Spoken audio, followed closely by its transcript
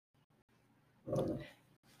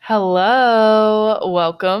Hello,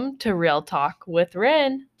 welcome to Real Talk with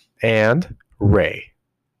Rin. And Ray.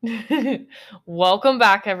 Welcome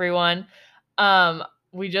back, everyone.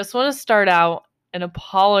 We just want to start out and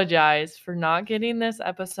apologize for not getting this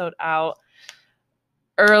episode out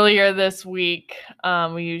earlier this week.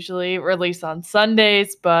 We usually release on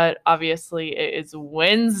Sundays, but obviously it is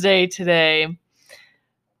Wednesday today.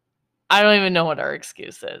 I don't even know what our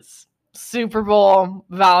excuse is. Super Bowl,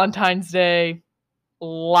 Valentine's Day,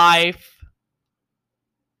 life.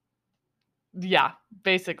 Yeah,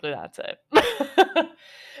 basically that's it.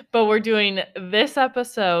 But we're doing this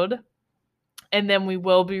episode, and then we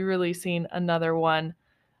will be releasing another one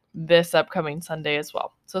this upcoming Sunday as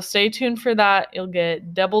well. So stay tuned for that. You'll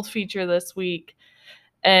get double feature this week,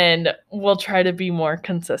 and we'll try to be more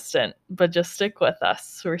consistent, but just stick with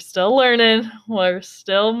us. We're still learning. We're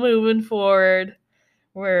still moving forward,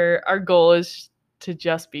 where our goal is to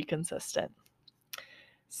just be consistent.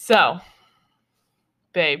 So,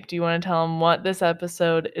 babe, do you want to tell them what this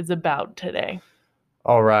episode is about today?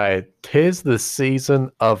 All right. 'Tis the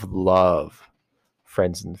season of love,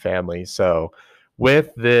 friends and family. So,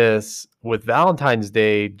 with Valentine's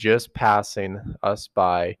Day just passing us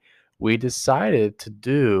by, we decided to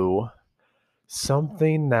do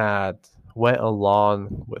something that went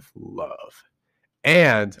along with love.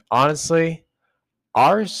 And honestly,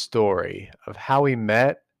 our story of how we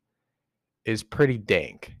met is pretty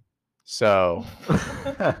dank. So,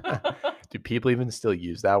 do people even still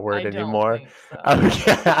use that word anymore? Think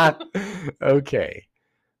so. Okay. Okay.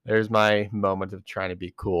 There's my moment of trying to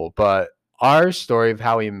be cool. But our story of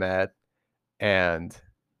how we met and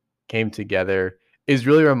came together is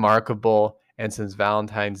really remarkable. And since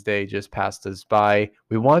Valentine's Day just passed us by,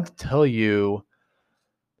 we want to tell you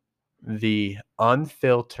the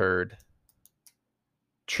unfiltered,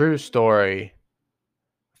 true story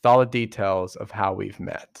with all the details of how we've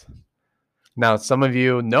met. Now, some of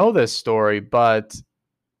you know this story, but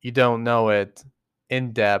you don't know it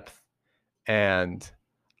in depth, and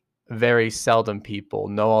very seldom people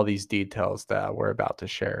know all these details that we're about to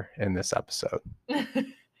share in this episode.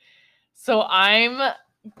 So I'm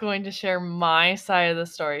going to share my side of the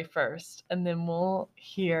story first, and then we'll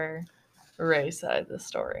hear Ray's side of the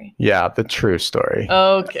story. Yeah, the true story.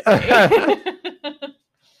 Okay.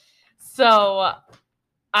 So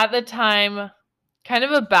at the time, kind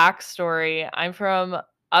of a backstory. I'm from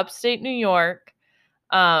upstate New York.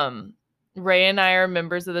 Ray and I are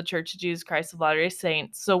members of the Church of Jesus Christ of Latter-day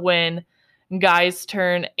Saints. So when guys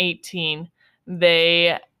turn 18,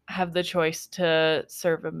 they have the choice to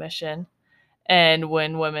serve a mission. And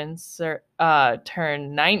when women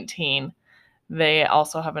turn 19, they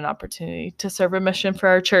also have an opportunity to serve a mission for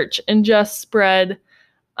our church and just spread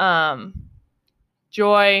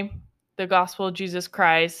joy, the gospel of Jesus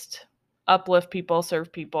Christ, uplift people,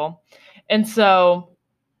 serve people. And so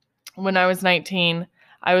when I was 19,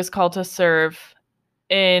 I was called to serve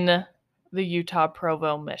in the Utah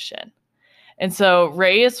Provo mission. And so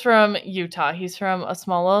Ray is from Utah. He's from a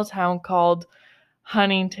small little town called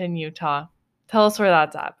Huntington, Utah. Tell us where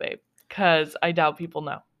that's at, babe, because I doubt people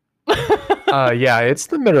know. Yeah, it's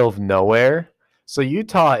the middle of nowhere. So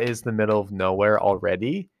Utah is the middle of nowhere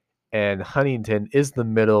already, and Huntington is the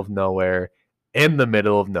middle of nowhere in the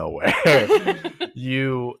middle of nowhere.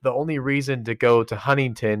 The only reason to go to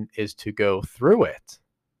Huntington is to go through it,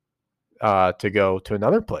 to go to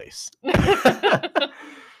another place.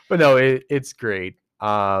 But no, it's great.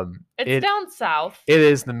 It's down south. It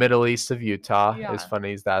is the Middle East of Utah. Yeah. As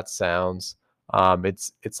funny as that sounds,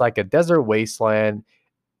 it's like a desert wasteland.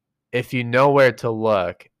 If you know where to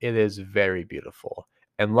look, it is very beautiful.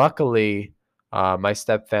 And luckily, my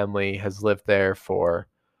stepfamily has lived there for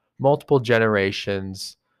multiple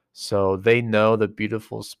generations, so they know the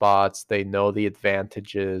beautiful spots, they know the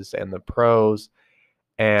advantages and the pros,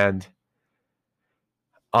 and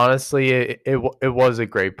honestly, it was a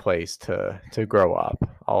great place to grow up.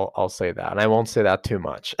 I'll say that, and I won't say that too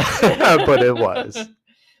much, but it was.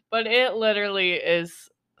 But it literally is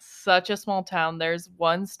such a small town. There's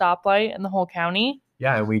one stoplight in the whole county.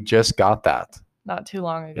 Yeah, and we just got that not too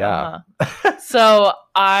long ago. Yeah. Huh? So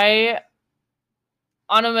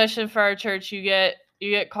on a mission for our church, you get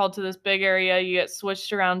called to this big area. You get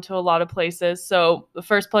switched around to a lot of places. So the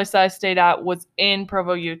first place that I stayed at was in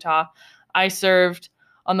Provo, Utah. I served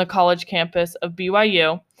on the college campus of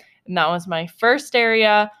BYU, and that was my first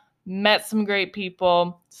area. Met some great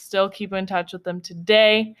people, still keep in touch with them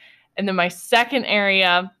today. And then my second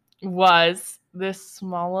area was this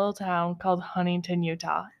small little town called Huntington,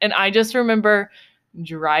 Utah. And I just remember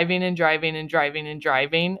driving and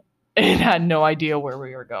had no idea where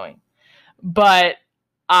we were going. But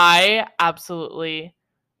I absolutely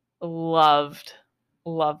loved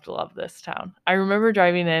this town. I remember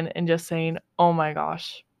driving in and just saying, oh my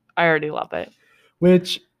gosh, I already love it.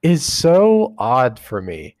 Which is so odd for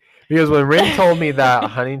me. Because when Rin told me that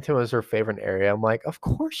Huntington was her favorite area, I'm like, of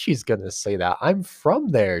course she's going to say that. I'm from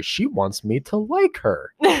there. She wants me to like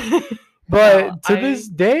her. But to this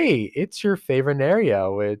day, it's your favorite area,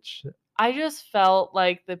 which I just felt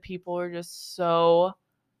like the people were just so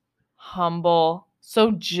humble,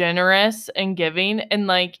 so generous and giving. And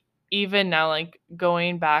like, even now, like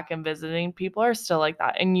going back and visiting, people are still like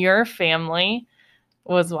that. And your family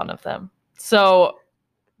was one of them. So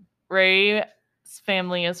Ray's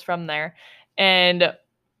family is from there. And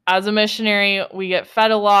as a missionary, we get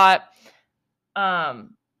fed a lot.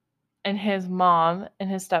 And his mom and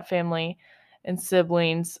his stepfamily and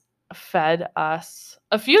siblings fed us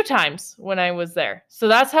a few times when I was there. So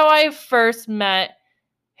that's how I first met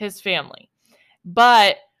his family.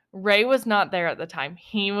 But Ray was not there at the time.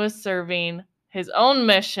 He was serving his own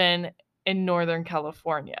mission in Northern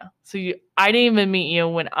California. So I didn't even meet you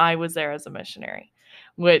when I was there as a missionary,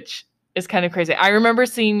 which is kind of crazy. I remember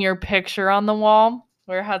seeing your picture on the wall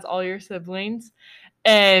where it has all your siblings.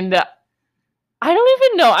 And I don't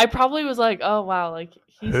even know. I probably was like, oh, wow, like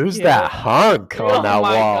he's who's cute. that hunk on that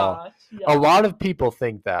wall? Gosh, yeah. A lot of people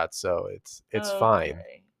think that, so it's fine.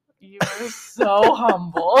 Ray. You are so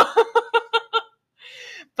humble.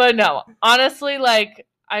 But no, honestly, like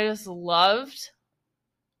I just loved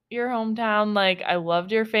your hometown. Like I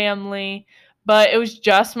loved your family, but it was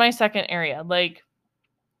just my second area. Like,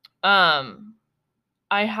 I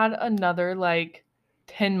had another like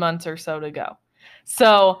 10 months or so to go.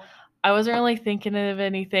 So I wasn't really thinking of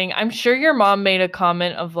anything. I'm sure your mom made a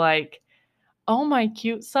comment of like, oh, my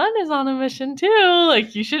cute son is on a mission too.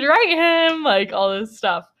 Like, you should write him, like all this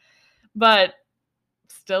stuff. But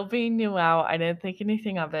still being new out, I didn't think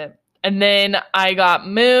anything of it. And then I got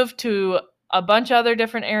moved to a bunch of other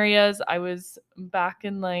different areas. I was back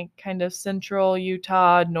in like kind of central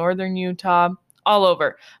Utah, northern Utah, all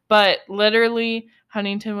over. But literally,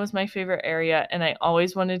 Huntington was my favorite area, and I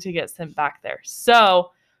always wanted to get sent back there.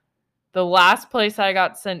 So the last place I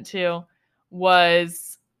got sent to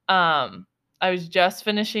was, I was just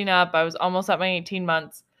finishing up. I was almost at my 18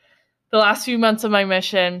 months. The last few months of my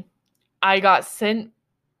mission, I got sent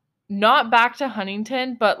not back to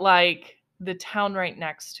Huntington, but like the town right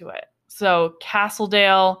next to it. So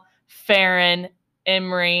Castledale, Farron,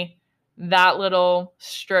 Emory, that little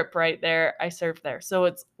strip right there, I served there. So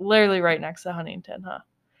it's literally right next to Huntington, huh?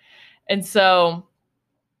 And so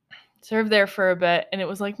served there for a bit, and it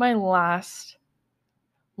was like my last,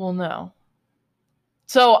 well, no.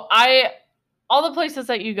 So all the places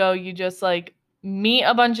that you go, you just like meet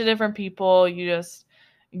a bunch of different people, you just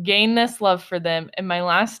gain this love for them. In my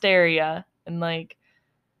last area, and like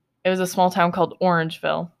it was a small town called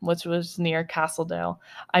Orangeville, which was near Castledale,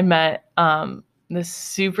 I met this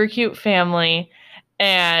super cute family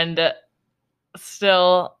and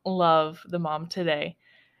still love the mom today.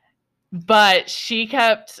 But she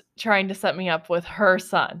kept trying to set me up with her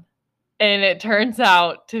son. And it turns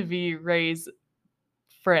out to be Ray's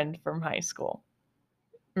friend from high school.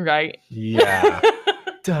 Right? Yeah.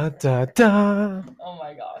 Da, da, da. Oh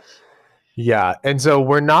my gosh. Yeah. And so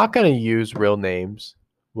we're not going to use real names.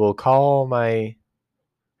 We'll call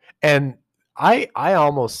and I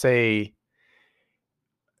almost say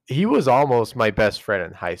he was almost my best friend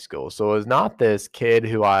in high school. So it was not this kid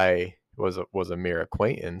who I was a mere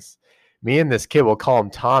acquaintance. Me and this kid, we'll call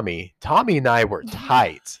him Tommy. Tommy and I were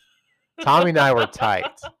tight.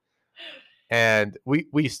 And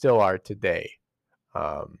we still are today.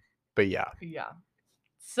 But yeah. Yeah.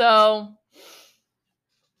 So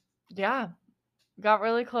yeah, got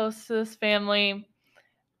really close to this family.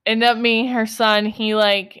 Ended up meeting her son. He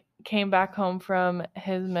like came back home from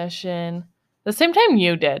his mission the same time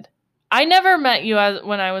you did. I never met you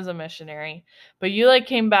when I was a missionary, but you like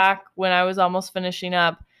came back when I was almost finishing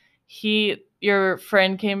up. Your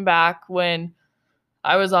friend came back when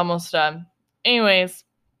I was almost done. Anyways,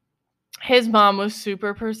 his mom was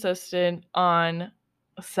super persistent on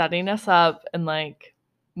setting us up and like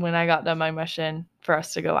when I got done my mission for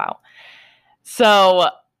us to go out. So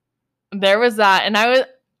there was that, and I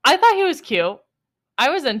thought he was cute. I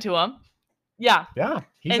was into him. Yeah. Yeah,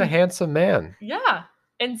 he's a handsome man. Yeah.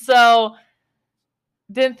 And so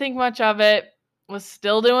didn't think much of it. Was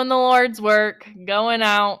still doing the Lord's work, going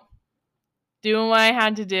out, doing what I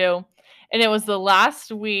had to do. And it was the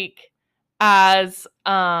last week as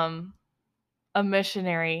a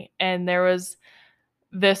missionary, and there was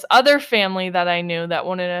this other family that I knew that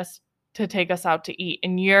wanted us to take us out to eat.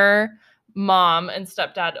 And your mom and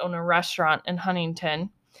stepdad own a restaurant in Huntington.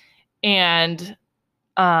 And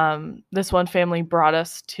this one family brought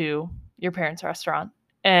us to your parents' restaurant.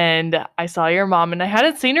 And I saw your mom, and I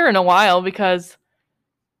hadn't seen her in a while because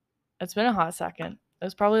it's been a hot second. It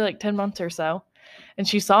was probably like 10 months or so. And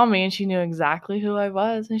she saw me and she knew exactly who I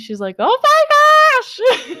was. And she's like, oh my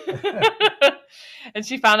gosh. And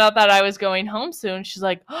she found out that I was going home soon. She's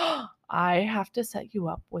like, oh, I have to set you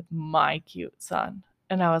up with my cute son.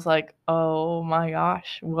 And I was like, oh my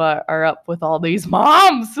gosh, what are up with all these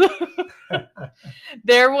moms?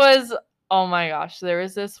 There was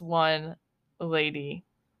this one lady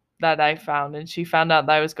that I found, and she found out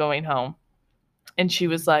that I was going home. And she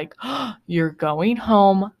was like, oh, you're going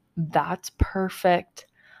home. That's perfect.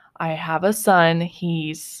 I have a son.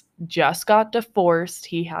 He's just got divorced.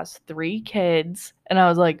 He has 3 kids. And I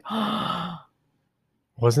was like, oh,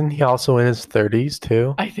 Wasn't he also in his 30s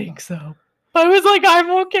too? I think so. I was like,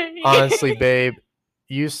 I'm okay. Honestly, babe,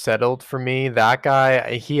 you settled for me. That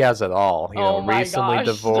guy, he has it all. You know, my recently gosh,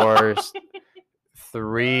 divorced,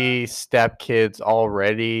 3 stepkids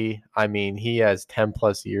already. I mean, he has 10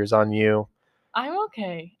 plus years on you. I'm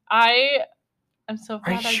okay. I'm so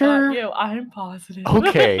glad I got you. I'm positive.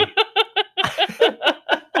 Okay.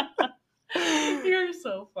 You're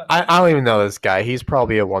so funny. I don't even know this guy. He's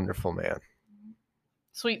probably a wonderful man.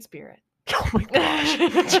 Sweet spirit. Oh my gosh.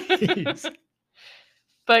 Jeez.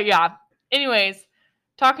 But yeah, anyways,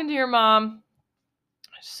 talking to your mom,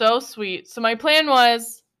 so sweet. So my plan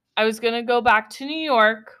was I was going to go back to New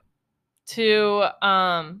York to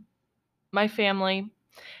my family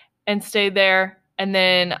and stay there. And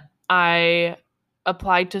then I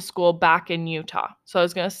applied to school back in Utah. So I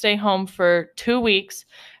was going to stay home for 2 weeks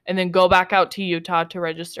and then go back out to Utah to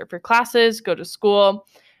register for classes, go to school,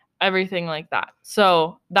 everything like that.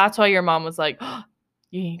 So that's why your mom was like, oh,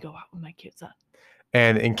 you need to go out with my cute son.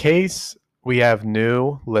 And in case we have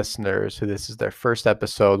new listeners who this is their first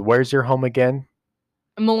episode, where's your home again?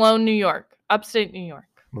 Malone, New York. Upstate New York.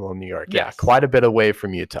 Malone, New York. Yes. Yeah, quite a bit away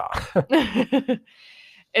from Utah.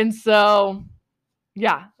 And so,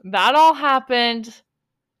 yeah, that all happened.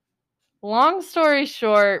 Long story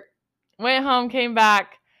short, went home, came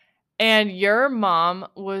back, and your mom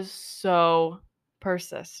was so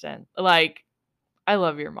persistent. Like, I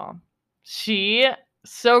love your mom.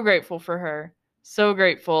 So grateful for her. So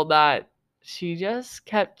grateful that she just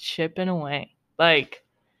kept chipping away. Like,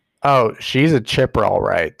 oh, she's a chipper, all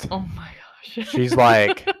right. Oh my gosh. She's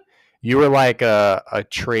like, you were like a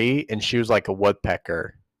tree, and she was like a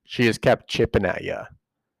woodpecker. She just kept chipping at you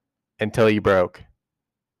until you broke.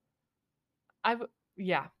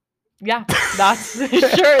 Yeah, that's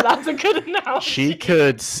sure. That's a good analogy. She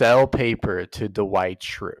could sell paper to Dwight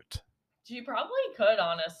Schrute. She probably could,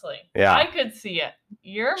 honestly. Yeah, I could see it.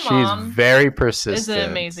 Your mom, she's very persistent. Is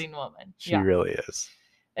an amazing woman. She really is.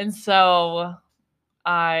 And so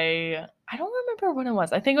I don't remember when it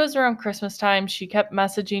was. I think it was around Christmas time. She kept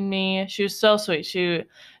messaging me. She was so sweet. She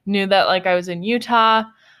knew that like I was in Utah.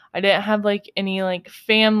 I didn't have like any like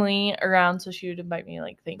family around, so she would invite me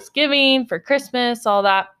like Thanksgiving, for Christmas, all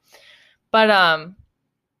that. But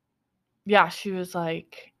yeah, she was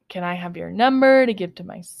like, "Can I have your number to give to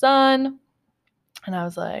my son?" And I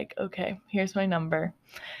was like, "Okay, here's my number."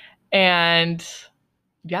 And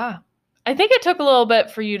yeah, I think it took a little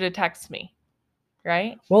bit for you to text me,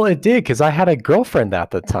 right? Well, it did, because I had a girlfriend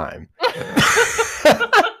at the time.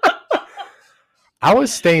 I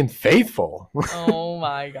was staying faithful. Oh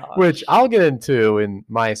my gosh. Which I'll get into in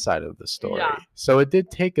my side of the story. Yeah. So it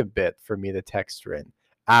did take a bit for me to text her in.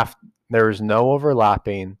 There was no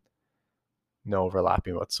overlapping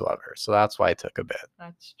whatsoever. So that's why it took a bit.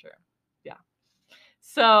 That's true. Yeah.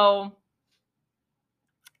 So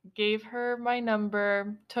gave her my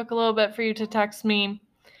number. Took a little bit for you to text me.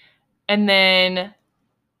 And then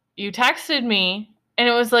you texted me, and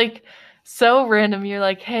it was like so random. You're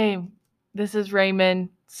like, "Hey, this is Raymond,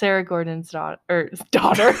 Sarah Gordon's daughter.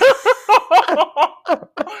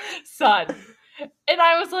 Son." And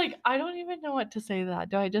I was like, I don't even know what to say to that.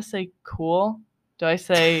 Do I just say cool? Do I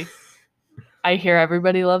say I hear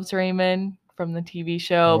everybody loves Raymond from the TV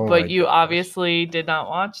show, but you obviously did not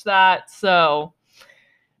watch that, so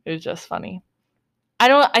it was just funny.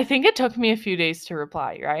 I think it took me a few days to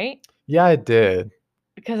reply, right? Yeah, it did.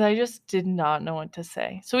 Because I just did not know what to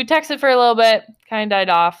say. So we texted for a little bit, kind of died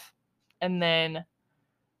off, and then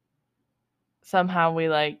somehow we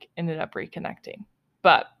like ended up reconnecting.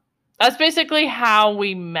 But that's basically how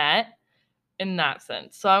we met in that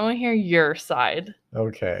sense. So I want to hear your side.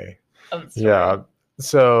 Okay. Of the story. Yeah.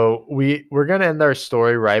 So we're going to end our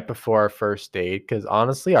story right before our first date, because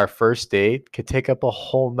honestly, our first date could take up a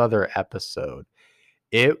whole nother episode.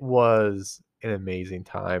 It was an amazing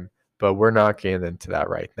time. but we're not getting into that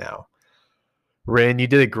right now. Rin, you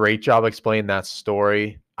did a great job explaining that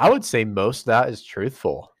story. I would say most of that is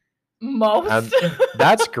truthful. Most?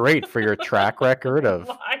 That's great for your track record of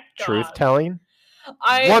truth telling.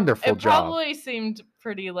 Wonderful it job. Probably seemed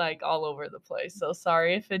pretty like all over the place. So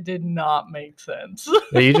sorry if it did not make sense.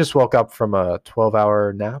 Yeah, you just woke up from a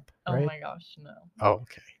 12-hour nap, right? Oh my gosh, no. Oh,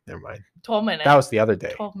 okay. Never mind. 12 minutes. That was the other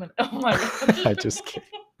day. 12 minutes. Oh my gosh. I just kidding.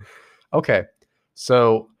 Okay.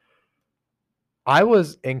 So I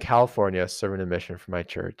was in California serving a mission for my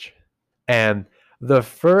church. And the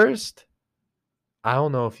first, I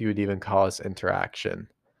don't know if you would even call this interaction.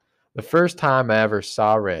 The first time I ever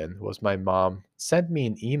saw Rin was my mom sent me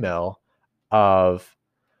an email of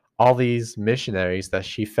all these missionaries that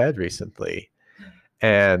she fed recently.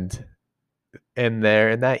 And in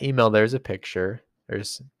that email, there's a picture.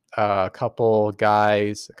 There's a couple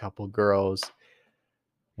guys, a couple girls.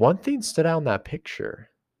 One thing stood out in that picture.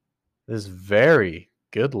 This very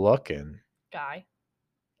good looking guy.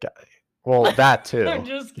 Well, that too. I'm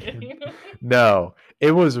just kidding. No,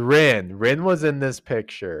 it was Rin. Rin was in this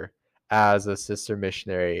picture as a sister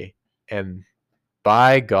missionary, and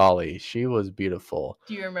by golly, she was beautiful.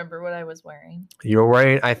 Do you remember what I was wearing? You were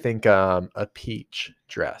wearing, I think, a peach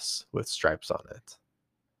dress with stripes on it.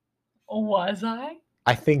 Was I?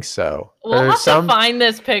 I think so. We'll have to find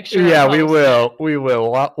this picture. Yeah, we will. We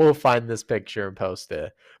will. We'll find this picture and post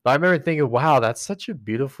it. But I remember thinking, wow, that's such a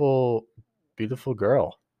beautiful, beautiful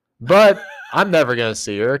girl. But I'm never going to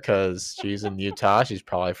see her because she's in Utah. She's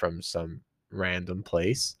probably from some random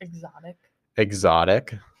place.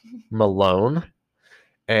 Exotic. Malone.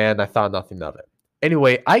 And I thought nothing of it.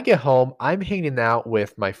 Anyway, I get home. I'm hanging out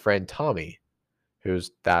with my friend Tommy,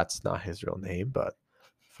 that's not his real name, but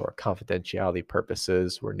for confidentiality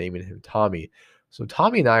purposes, we're naming him Tommy. So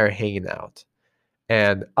Tommy and I are hanging out.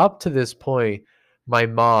 And up to this point, my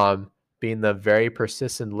mom, being the very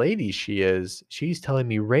persistent lady she is, she's telling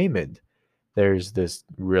me, Raymond, there's this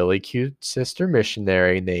really cute sister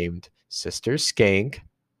missionary named Sister Skank,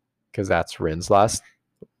 because that's Rin's last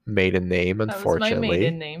maiden name, unfortunately. That was my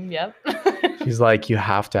maiden name, yep. She's like, you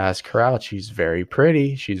have to ask her out. She's very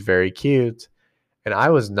pretty. She's very cute. And I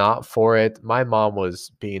was not for it. My mom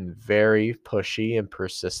was being very pushy and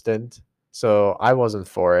persistent, so I wasn't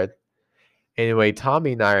for it. Anyway,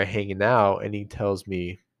 Tommy and I are hanging out, and he tells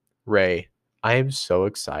me, Ray, I am so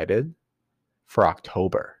excited for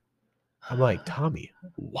October. I'm like, Tommy,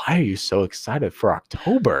 why are you so excited for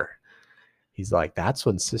October? He's like, that's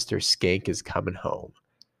when Sister Skank is coming home.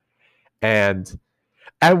 And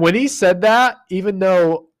when he said that, even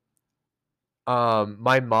though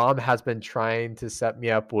my mom has been trying to set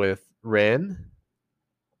me up with Rin,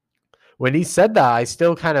 when he said that, I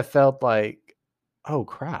still kind of felt like, oh,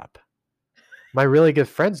 crap. My really good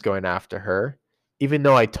friend's going after her. Even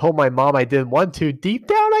though I told my mom I didn't want to, deep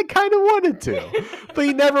down I kind of wanted to. But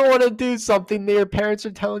you never want to do something that your parents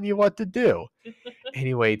are telling you what to do.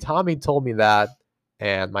 Anyway, Tommy told me that,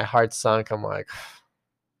 and my heart sunk. I'm like,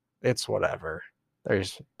 it's whatever.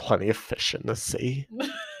 There's plenty of fish in the sea.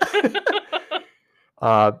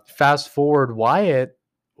 Fast forward, Wyatt.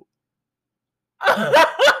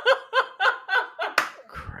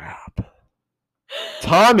 Crap.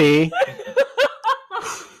 Tommy,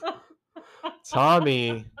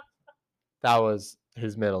 that was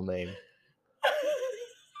his middle name.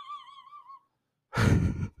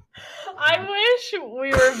 I wish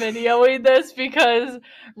we were videoing this because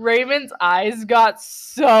Raymond's eyes got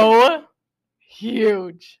so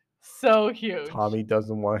huge. So huge. Tommy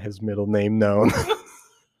doesn't want his middle name known.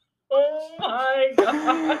 Oh my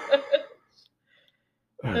god.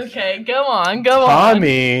 Okay, go on.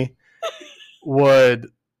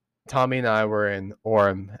 Tommy and I were in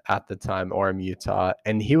Orem at the time, Orem, Utah,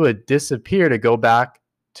 and he would disappear to go back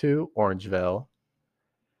to Orangeville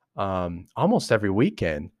almost every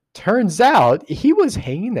weekend. Turns out he was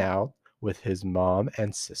hanging out with his mom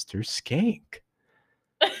and Sister Skank.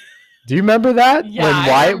 Do you remember that?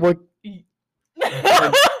 Yeah,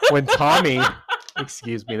 when Tommy,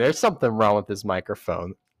 excuse me, there's something wrong with this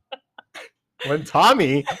microphone. When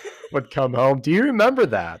Tommy would come home, do you remember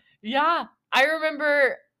that? Yeah, I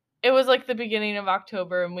remember it was like the beginning of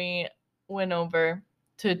October and we went over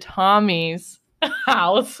to Tommy's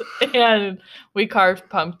house and we carved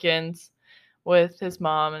pumpkins with his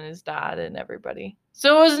mom and his dad and everybody.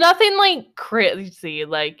 So it was nothing like crazy.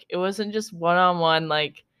 Like it wasn't just one-on-one.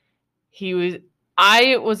 Like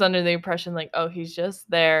I was under the impression like, oh, he's just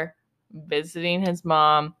there visiting his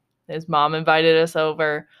mom. His mom invited us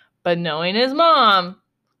over, but knowing his mom,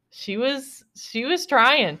 she was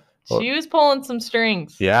trying. She was pulling some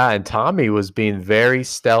strings. Yeah, and Tommy was being very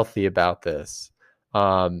stealthy about this.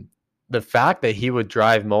 the fact that he would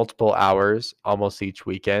drive multiple hours almost each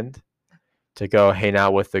weekend to go hang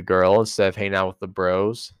out with the girl instead of hanging out with the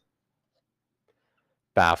bros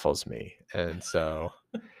baffles me. And so,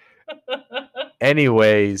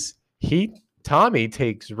 anyways, Tommy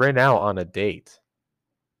takes Rin out on a date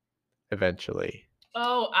eventually.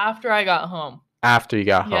 Oh, after I got home. After you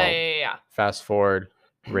got home. Yeah. Fast forward,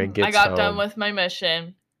 Rin gets I got home. done with my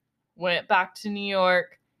mission, went back to New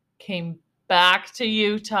York, came back to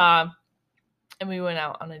Utah, and we went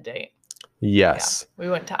out on a date. Yes. Yeah,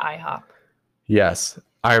 we went to IHOP. Yes.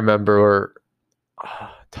 I remember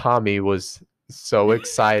Tommy was so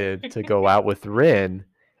excited to go out with Rin,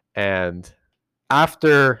 and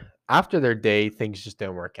after their date, things just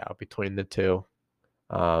didn't work out between the two.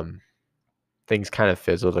 Things kind of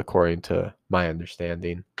fizzled according to my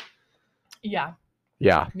understanding. Yeah.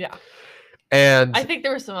 And I think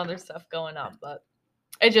there was some other stuff going on, but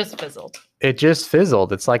it just fizzled.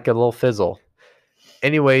 It's like a little fizzle.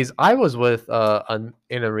 Anyways, I was with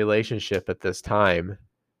in a relationship at this time,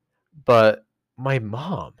 but my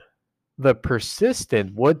mom, the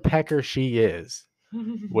persistent woodpecker she is,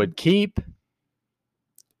 would keep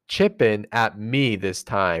chipping at me this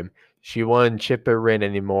time. She wouldn't chip at Rin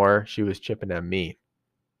anymore. She was chipping at me.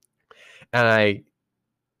 And I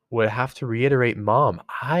would have to reiterate, Mom,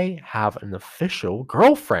 I have an official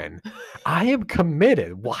girlfriend. I am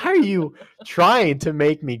committed. Why are you trying to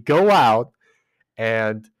make me go out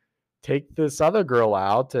and take this other girl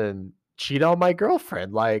out and cheat on my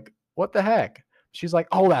girlfriend? Like, what the heck? She's like,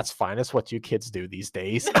 oh, that's fine. That's what you kids do these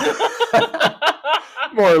days.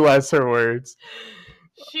 More or less her words.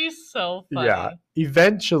 She's so funny. Yeah.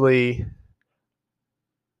 Eventually,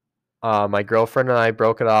 my girlfriend and I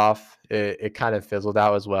broke it off. It kind of fizzled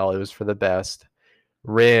out as well. It was for the best.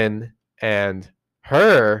 Rin and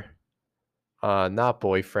her, not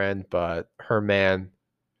boyfriend, but her man,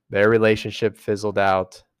 their relationship fizzled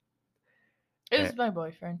out. It was my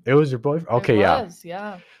boyfriend. It was your boyfriend? Okay,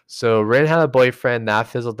 yeah. So Rin had a boyfriend, that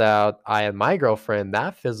fizzled out. I had my girlfriend,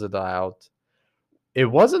 that fizzled out. It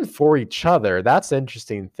wasn't for each other. That's the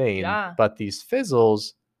interesting thing. Yeah. But these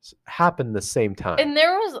fizzles happened the same time. And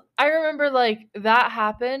I remember like that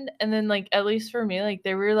happened, and then like at least for me, like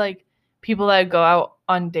there were like people that would go out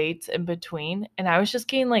on dates in between, and I was just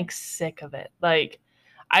getting like sick of it. Like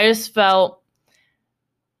I just felt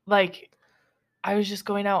like I was just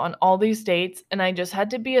going out on all these dates, and I just had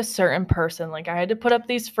to be a certain person. Like I had to put up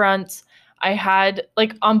these fronts. I had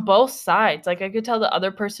like on both sides, like I could tell the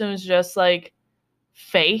other person was just like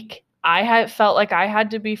fake. I had felt like I had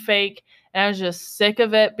to be fake, and I was just sick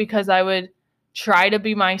of it because I would try to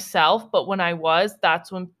be myself, but when I was, that's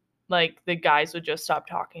when like the guys would just stop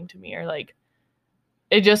talking to me, or like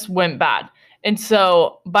it just went bad. And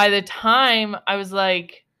so by the time I was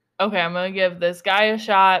like, okay, I'm gonna give this guy a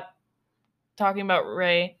shot, talking about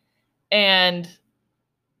Ray, and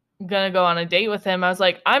I'm gonna go on a date with him, I was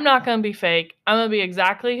like, I'm not gonna be fake. I'm gonna be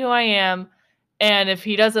exactly who I am, and if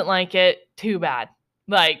he doesn't like it, too bad.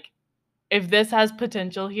 Like if this has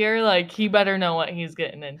potential here, like he better know what he's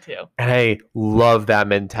getting into. And I love that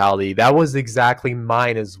mentality. That was exactly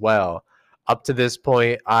mine as well. Up to this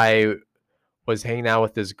point, I was hanging out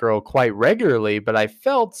with this girl quite regularly, but I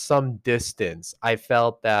felt some distance. I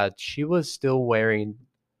felt that she was still wearing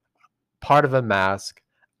part of a mask.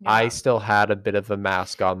 Yeah. I still had a bit of a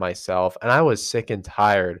mask on myself, and I was sick and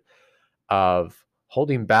tired of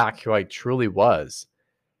holding back who I truly was.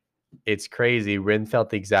 It's crazy. Rin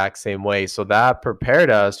felt the exact same way. So that prepared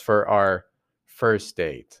us for our first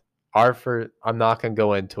date. I'm not going to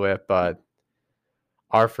go into it, but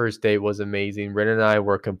our first date was amazing. Rin and I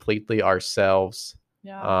were completely ourselves.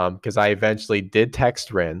 Yeah. Because I eventually did text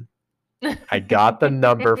Rin. I got the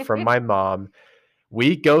number from my mom.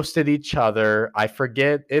 We ghosted each other. I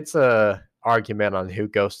forget. It's a argument on who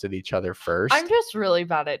ghosted each other first. I'm just really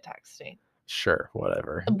bad at texting. Sure,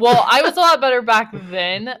 whatever. Well, I was a lot better back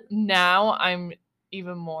then. Now I'm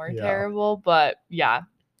even more terrible. But yeah,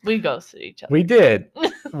 we ghosted each other. We did.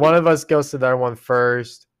 One of us ghosted our one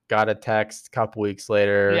first. Got a text a couple weeks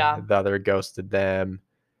later. Yeah. The other ghosted them.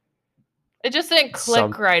 It just didn't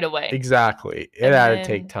click right away. Exactly. It had to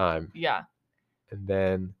take time. Yeah. And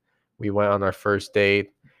then we went on our first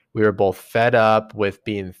date. We were both fed up with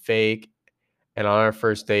being fake. And on our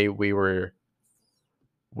first date, we were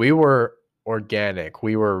organic.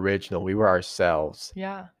 We were original. We were ourselves.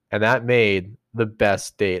 Yeah. And that made the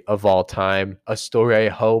best date of all time. A story I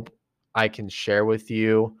hope I can share with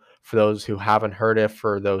you for those who haven't heard it,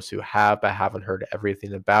 for those who have but haven't heard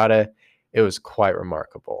everything about it. It was quite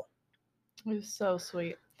remarkable. It was so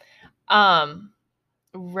sweet.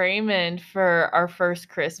 Raymond, for our first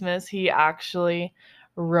Christmas, he actually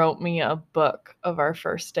wrote me a book of our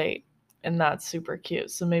first date. And that's super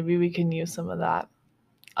cute. So maybe we can use some of that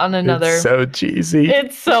on another. It's so cheesy.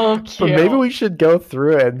 It's so cute. But maybe we should go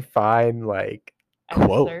through it and find like Excerpts,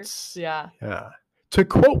 quotes. Yeah. To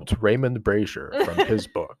quote Raymond Brazier from his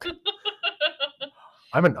book.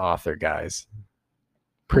 I'm an author, guys.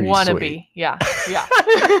 Pretty Wanna sweet. be. Yeah.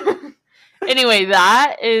 Anyway,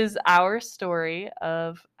 that is our story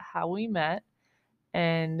of how we met.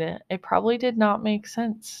 And it probably did not make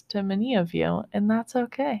sense to many of you. And that's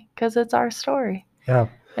okay, because it's our story. Yeah.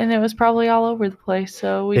 And it was probably all over the place.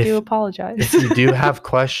 So we do apologize. If you do have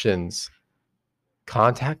questions,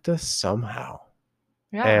 contact us somehow.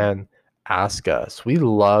 Yeah. And ask us. We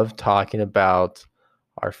love talking about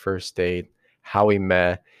our first date, how we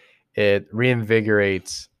met. It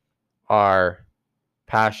reinvigorates our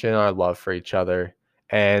passion, our love for each other.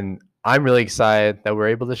 And I'm really excited that we're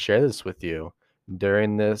able to share this with you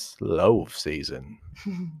during this love season.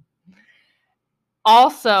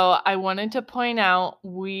 Also, I wanted to point out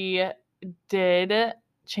we did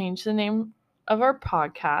change the name of our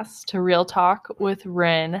podcast to Real Talk with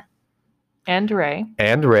Ren and Ray.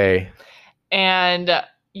 And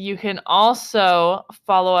you can also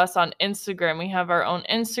follow us on Instagram. We have our own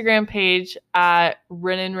Instagram page at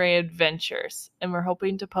Ren and Ray Adventures. And we're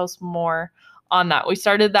hoping to post more on that. We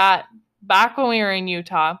started that back when we were in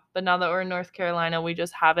Utah. But now that we're in North Carolina, we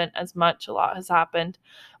just haven't as much. A lot has happened.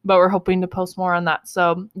 But we're hoping to post more on that.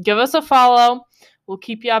 So give us a follow. We'll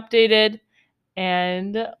keep you updated.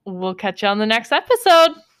 And we'll catch you on the next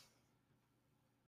episode.